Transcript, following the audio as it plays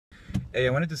Hey, I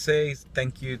wanted to say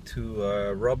thank you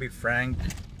to Robby, Frank.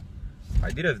 I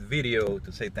did a video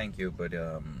to say thank you, but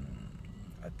I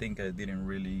think I didn't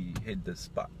really hit the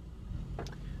spot.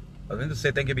 I wanted to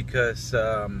say thank you because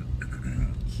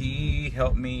he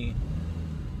helped me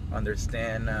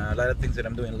understand a lot of things that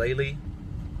I'm doing lately.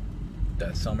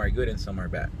 That some are good and some are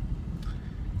bad,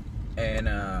 and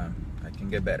I can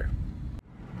get better.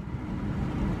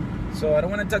 So I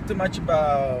don't want to talk too much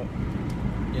about,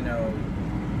 you know,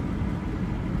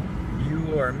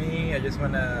 you or me. I just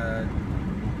want to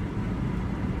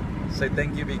say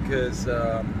thank you because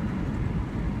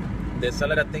there's a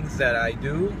lot of things that I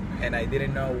do and I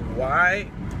didn't know why,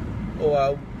 or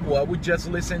I would just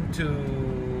listen to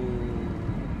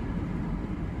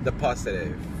the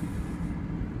positive,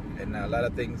 and a lot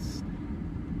of things,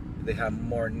 they have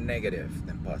more negative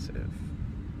than positive.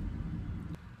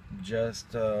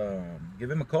 Just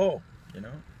give him a call, you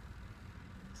know,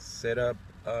 set up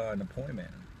an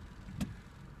appointment.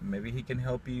 Maybe he can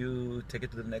help you take it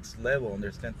to the next level,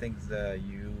 understand things that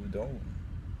you don't.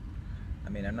 I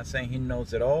mean, I'm not saying he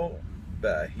knows it all,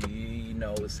 but he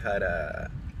knows how to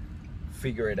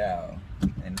figure it out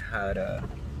and how to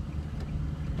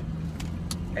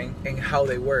and how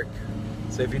they work.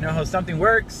 So if you know how something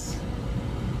works,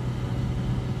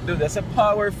 dude, that's a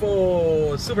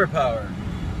powerful superpower.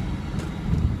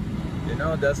 You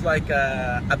know, that's like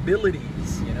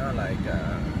abilities, you know, like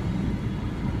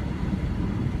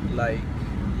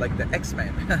the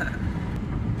X-Men.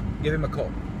 Give him a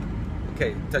call.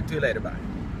 Okay, talk to you later, bye.